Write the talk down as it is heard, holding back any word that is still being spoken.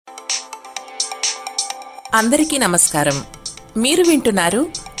అందరికీ నమస్కారం. మీరు వింటున్నారు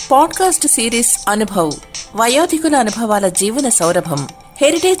పాడ్కాస్ట్ సిరీస్ అనుభవ్, వయోధికుల అనుభవాల జీవన సౌరభం.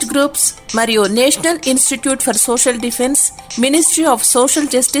 హెరిటేజ్ గ్రూప్స్ మరియు national institute for social defence, ministry of social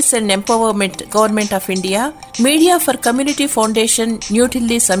justice and empowerment, government of India, media for community foundation,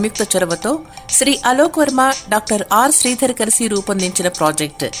 New Delhi సంయుక్త చొరవతో శ్రీ అలోక్ వర్మ, డాక్టర్ ఆర్ శ్రీధర్ కలిసి రూపొందించిన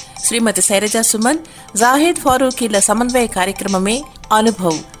ప్రాజెక్ట్ శ్రీమతి శైలజా సుమన్, జాహేద్ ఫారూకీల సమన్వయ కార్యక్రమమే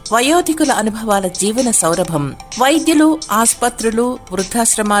అనుభవ్, వయోధికుల అనుభవాల జీవన సౌరభం. వైద్యులు, ఆసుపత్రులు,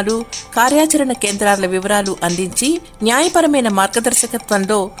 వృద్ధాశ్రమాలు, కార్యాచరణ కేంద్రాల వివరాలు అందించి న్యాయపరమైన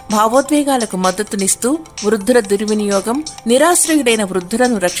మార్గదర్శకత్వంలో భావోద్వేగాలకు మద్దతునిస్తూ వృద్ధుల దుర్వినియోగం, నిరాశ్రయుడైన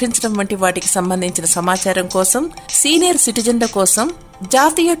వృద్ధులను రక్షించడం వంటి వాటికి సంబంధించిన సమాచారం కోసం సీనియర్ సిటిజన్ల కోసం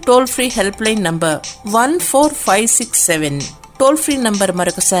జాతీయ toll free help line number 14567, toll free number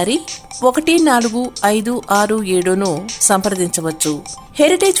మరొకసారి 145667ను సంప్రదించవచ్చు.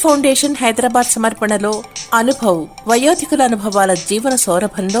 హెరిటేజ్ ఫౌండేషన్ హైదరాబాద్ సమర్పణలో అనుభవ్, వయోధికుల అనుభవాల జీవన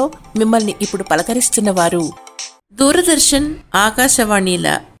సౌరభంలో మిమ్మల్ని ఇప్పుడు పలకరిస్తున్న వారు దూరదర్శన్, ఆకాశవాణిల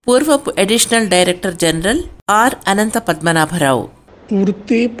పూర్వపు అడిషనల్ డైరెక్టర్ జనరల్ ఆర్ అనంత పద్మనాభరావు.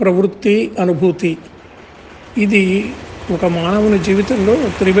 వృత్తి, ప్రవృత్తి, అనుభూతి, ఇది ఒక మానవుని జీవితంలో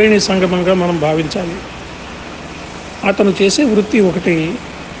త్రివేణి సంగమంగా మనం భావించాలి. అతను చేసే వృత్తి ఒకటి,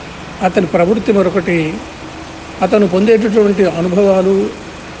 అతని ప్రవృత్తి మరొకటి, అతను పొందేటటువంటి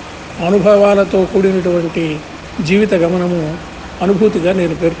అనుభవాలతో కూడినటువంటి జీవిత గమనము అనుభూతిగా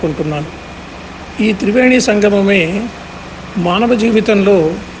నేను పేర్కొంటున్నాను. ఈ త్రివేణి సంగమమే మానవ జీవితంలో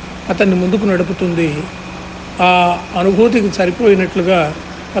అతన్ని ముందుకు నడుపుతుంది. ఆ అనుభూతికి సరిపోయినట్లుగా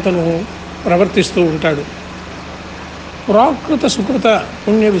అతను ప్రవర్తిస్తూ ఉంటాడు. ప్రాకృత సుకృత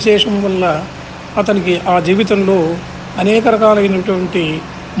పుణ్య విశేషం వల్ల అతనికి ఆ జీవితంలో అనేక రకాలైనటువంటి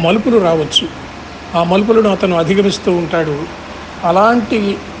మలుపులు రావచ్చు. ఆ మలుపులను అతను అధిగమిస్తూ ఉంటాడు. అలాంటి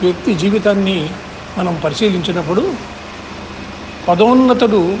వ్యక్తి జీవితాన్ని మనం పరిశీలించినప్పుడు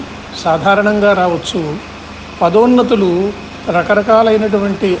పదోన్నతులు సాధారణంగా రావచ్చు, పదోన్నతులు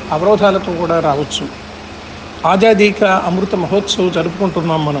రకరకాలైనటువంటి అవరోధాలతో కూడా రావచ్చు. ఆజాదీ కా అమృత మహోత్సవ్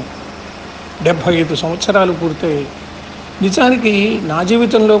జరుపుకుంటున్నాం మనం. 75 సంవత్సరాలు పూర్తయి. నిజానికి నా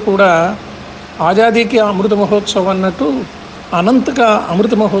జీవితంలో కూడా ఆజాదీకి అమృత మహోత్సవం అన్నట్టు అనంతగా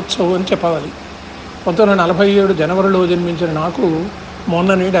అమృత మహోత్సవం అని చెప్పాలి. 1947 జనవరిలో జన్మించిన నాకు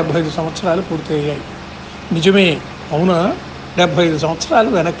మొన్ననే 75 సంవత్సరాలు పూర్తయ్యాయి. నిజమే, అవునా? 75 సంవత్సరాలు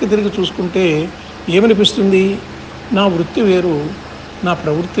వెనక్కి తిరిగి చూసుకుంటే ఏమనిపిస్తుంది? నా వృత్తి వేరు, నా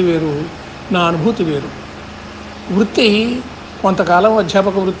ప్రవృత్తి వేరు, నా అనుభూతి వేరు. వృత్తి కొంతకాలం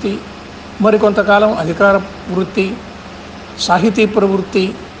అధ్యాపక వృత్తి, మరి కొంతకాలం అధికార వృత్తి, సాహితీ ప్రవృత్తి.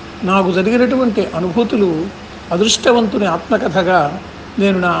 నాకు జరిగినటువంటి అనుభూతులు అదృష్టవంతుని ఆత్మకథగా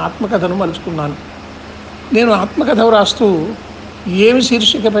నేను నా ఆత్మకథను మలుచుకున్నాను. నేను ఆత్మకథ వ్రాస్తూ ఏమి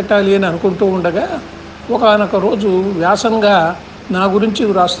శీర్షిక పెట్టాలి అని అనుకుంటూ ఉండగా ఒకానొక రోజు వ్యాసంగా నా గురించి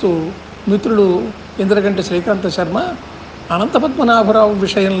వ్రాస్తూ మిత్రుడు ఇంద్రగంటి శ్రీకాంత శర్మ అనంత పద్మనాభరావు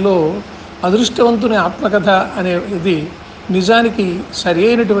విషయంలో అదృష్టవంతుని ఆత్మకథ అనేది నిజానికి సరి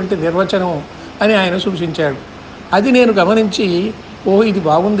అయినటువంటి నిర్వచనం అని ఆయన సూచించాడు. అది నేను గమనించి, ఇది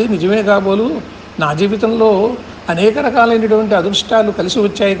బాగుంది, నిజమే కాబోలు, నా జీవితంలో అనేక రకాలైనటువంటి అదృష్టాలు కలిసి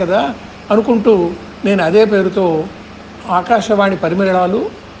వచ్చాయి కదా అనుకుంటూ నేను అదే పేరుతో ఆకాశవాణి పరిమళాలు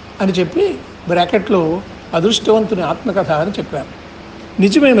అని చెప్పి బ్రాకెట్లో అదృష్టవంతుని ఆత్మకథ అని చెప్పాను.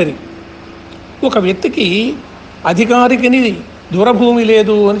 నిజమే, మరి ఒక వ్యక్తికి అధికారికని దూరభూమి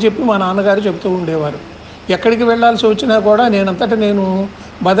లేదు అని చెప్పి మా నాన్నగారు చెబుతూ ఉండేవారు. ఎక్కడికి వెళ్ళాల్సి వచ్చినా కూడా నేనంతటా నేను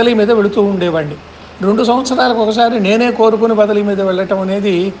బదిలీ మీద వెళుతూ ఉండేవాడిని. 2 సంవత్సరాలకు ఒకసారి నేనే కోరుకుని బదిలీ మీద వెళ్ళటం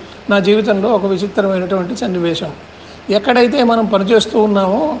అనేది నా జీవితంలో ఒక విచిత్రమైనటువంటి సన్నివేశం. ఎక్కడైతే మనం పనిచేస్తూ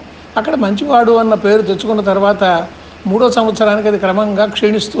ఉన్నామో అక్కడ మంచివాడు అన్న పేరు తెచ్చుకున్న తర్వాత 3వ సంవత్సరానికి అది క్రమంగా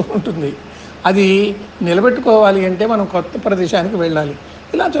క్షీణిస్తూ ఉంటుంది. అది నిలబెట్టుకోవాలి అంటే మనం కొత్త ప్రదేశానికి వెళ్ళాలి.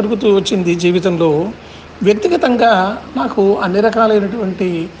 ఇలా జరుగుతూ వచ్చింది జీవితంలో. వ్యక్తిగతంగా నాకు అన్ని రకాలైనటువంటి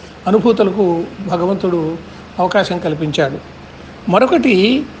అనుభూతులకు భగవంతుడు అవకాశం కల్పించాడు. మరొకటి,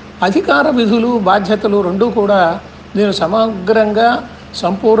 అధికార విధులు, బాధ్యతలు రెండూ కూడా నేను సమగ్రంగా,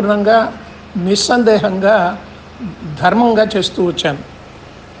 సంపూర్ణంగా, నిస్సందేహంగా, ధర్మంగా చేస్తూ వచ్చాను.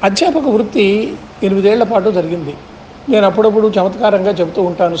 అధ్యాపక వృత్తి 8 ఏళ్ల పాటు జరిగింది. నేను అప్పుడప్పుడు చమత్కారంగా చెబుతూ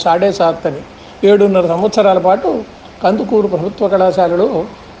ఉంటాను, 7.5 అని. 7.5 సంవత్సరాల పాటు కందుకూరు ప్రభుత్వ కళాశాలలో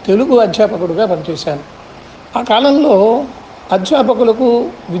తెలుగు అధ్యాపకుడిగా పనిచేశాను. ఆ కాలంలో అధ్యాపకులకు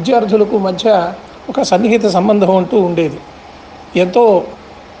విద్యార్థులకు మధ్య ఒక సన్నిహిత సంబంధం అంటూ ఉండేది. ఎంతో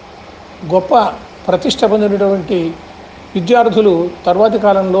గొప్ప ప్రతిష్ట పొందినటువంటి విద్యార్థులు తర్వాతి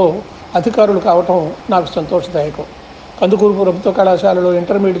కాలంలో అధికారులు కావటం నాకు సంతోషదాయకం. కందుకూరు ప్రభుత్వ కళాశాలలో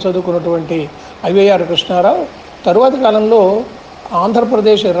ఇంటర్మీడియట్ చదువుకున్నటువంటి ఐవైఆర్ కృష్ణారావు తరువాతి కాలంలో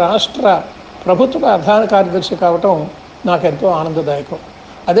ఆంధ్రప్రదేశ్ రాష్ట్ర ప్రభుత్వ ప్రధాన కార్యదర్శి కావటం నాకెంతో ఆనందదాయకం.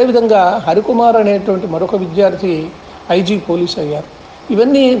 అదేవిధంగా హరికుమార్ అనేటువంటి మరొక విద్యార్థి ఐజీ పోలీస్ అయ్యారు.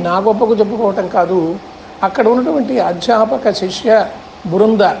 ఇవన్నీ నా గొప్పకు చెప్పుకోవటం కాదు, అక్కడ ఉన్నటువంటి అధ్యాపక శిష్య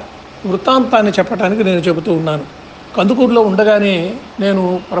బృంద వృత్తాంతాన్ని చెప్పడానికి నేను చెబుతూ ఉన్నాను. కందుకూరులో ఉండగానే నేను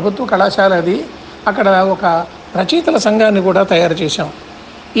ప్రభుత్వ కళాశాల అది, అక్కడ ఒక రచయితల సంఘాన్ని కూడా తయారు చేశాం.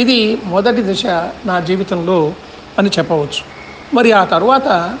 ఇది మొదటి దశ నా జీవితంలో అని చెప్పవచ్చు. మరి ఆ తర్వాత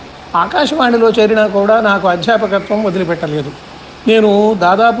ఆకాశవాణిలో చేరినా కూడా నాకు అధ్యాపకత్వం వదిలిపెట్టలేదు. నేను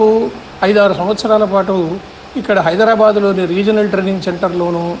దాదాపు 5-6 సంవత్సరాల పాటు ఇక్కడ హైదరాబాదులోని రీజనల్ ట్రైనింగ్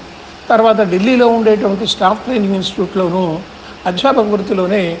సెంటర్లోను, తర్వాత ఢిల్లీలో ఉండేటువంటి స్టాఫ్ ట్రైనింగ్ ఇన్స్టిట్యూట్లోను అధ్యాపక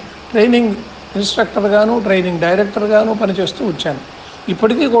వృత్తిలోనే ట్రైనింగ్ ఇన్స్ట్రక్టర్గాను, ట్రైనింగ్ డైరెక్టర్గాను పనిచేస్తూ వచ్చాను.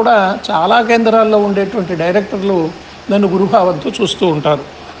 ఇప్పటికీ కూడా చాలా కేంద్రాల్లో ఉండేటువంటి డైరెక్టర్లు నన్ను గురుభావంతో చూస్తూ ఉంటారు.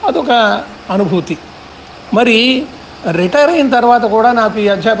 అదొక అనుభూతి. మరి రిటైర్ అయిన తర్వాత కూడా నాకు ఈ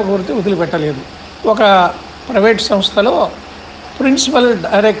అధ్యాపక వృత్తి వదిలిపెట్టలేదు. ఒక ప్రైవేట్ సంస్థలో ప్రిన్సిపల్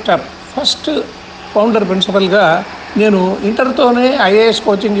డైరెక్టర్, ఫస్ట్ ఫౌండర్ ప్రిన్సిపల్గా నేను ఇంటర్తోనే ఐఏఎస్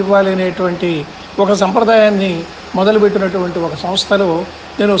కోచింగ్ ఇవ్వాలి అనేటువంటి ఒక సంప్రదాయాన్ని మొదలుపెట్టినటువంటి ఒక సంస్థలో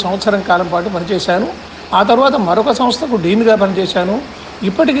నేను సంవత్సరం కాలం పాటు పనిచేశాను. ఆ తర్వాత మరొక సంస్థకు డీన్గా పనిచేశాను.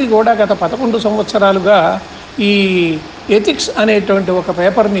 ఇప్పటికీ కూడా గత 11 సంవత్సరాలుగా ఈ ఎథిక్స్ అనేటువంటి ఒక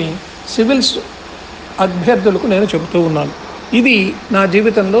పేపర్ని సివిల్స్ అభ్యర్థులకు నేను చెబుతూ ఉన్నాను. ఇది నా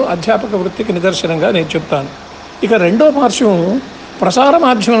జీవితంలో అధ్యాపక వృత్తికి నిదర్శనంగా నేను చెప్తాను. ఇక రెండో పార్శ్వం ప్రసార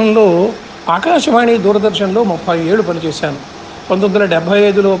మాధ్యమంలో ఆకాశవాణి, దూరదర్శన్లో 30 ఏళ్ళు పనిచేశాను.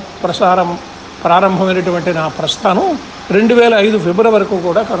 1975లో ప్రారంభమైనటువంటి నా ప్రస్థానం 2005 ఫిబ్రవరి వరకు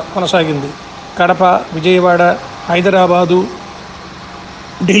కూడా కొనసాగింది. కడప, విజయవాడ, హైదరాబాదు,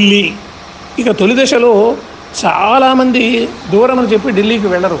 ఢిల్లీ. ఇక తొలి దశలో చాలామంది దూరం అని చెప్పి ఢిల్లీకి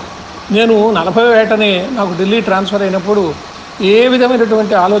వెళ్ళరు. నేను 40 ఏటనే నాకు ఢిల్లీ ట్రాన్స్ఫర్ అయినప్పుడు ఏ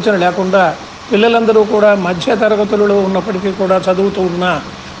విధమైనటువంటి ఆలోచన లేకుండా పిల్లలందరూ కూడా మధ్య తరగతులలో ఉన్నప్పటికీ కూడా చదువుతూ ఉన్నా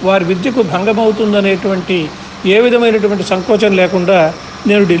వారి విద్యకు భంగమవుతుందనేటువంటి ఏ విధమైనటువంటి సంకోచం లేకుండా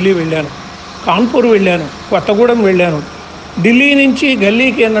నేను ఢిల్లీ వెళ్ళాను, కాన్పూర్ వెళ్ళాను, కొత్తగూడెం వెళ్ళాను. ఢిల్లీ నుంచి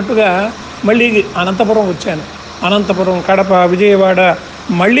గల్లీకి అన్నట్టుగా మళ్ళీ అనంతపురం వచ్చాను. అనంతపురం, కడప, విజయవాడ,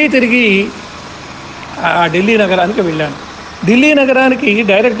 మళ్ళీ తిరిగి ఆ ఢిల్లీ నగరానికి వెళ్ళాను. ఢిల్లీ నగరానికి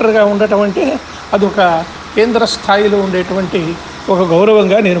డైరెక్టర్గా ఉండటం అంటే అదొక కేంద్ర స్థాయిలో ఉండేటువంటి ఒక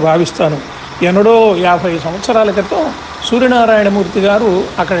గౌరవంగా నేను భావిస్తాను. ఎన్నడో 50 సంవత్సరాల క్రితం సూర్యనారాయణమూర్తి గారు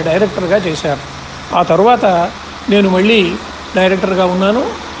అక్కడ డైరెక్టర్గా చేశారు. ఆ తర్వాత నేను మళ్ళీ డైరెక్టర్గా ఉన్నాను.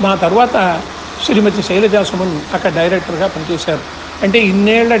 నా తర్వాత శ్రీమతి శైలజా సుమన్ అక్కడ డైరెక్టర్గా పనిచేశారు. అంటే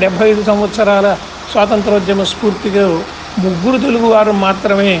ఇన్నేళ్ల 75 సంవత్సరాల స్వాతంత్రోద్యమ స్ఫూర్తిగా 3 తెలుగు వారు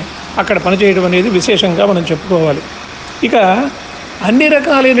మాత్రమే అక్కడ పనిచేయడం అనేది విశేషంగా మనం చెప్పుకోవాలి. ఇక అన్ని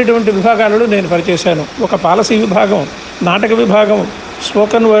రకాలైనటువంటి విభాగాలలో నేను పనిచేశాను. ఒక పాలసీ విభాగం, నాటక విభాగం,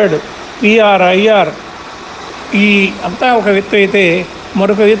 స్పోకన్ వర్డ్, పిఆర్, ఐఆర్, ఈ అంతా ఒక ఎత్తు అయితే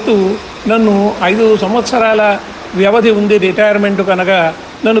మరొక ఎత్తు నన్ను 5 సంవత్సరాల వ్యవధి ఉంది రిటైర్మెంట్ కనుక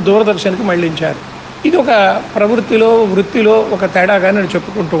నన్ను దూరదర్శన్కి మళ్ళించారు. ఇది ఒక వృత్తిలో ఒక తేడాగా నేను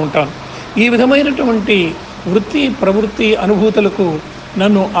చెప్పుకుంటూ ఉంటాను. ఈ విధమైనటువంటి ప్రవృత్తి అనుభూతులకు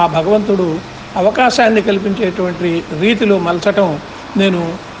నన్ను ఆ భగవంతుడు అవకాశాన్ని కల్పించేటువంటి రీతిలో మలచటం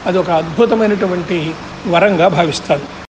అదొక అద్భుతమైనటువంటి వరంగా భావిస్తాను.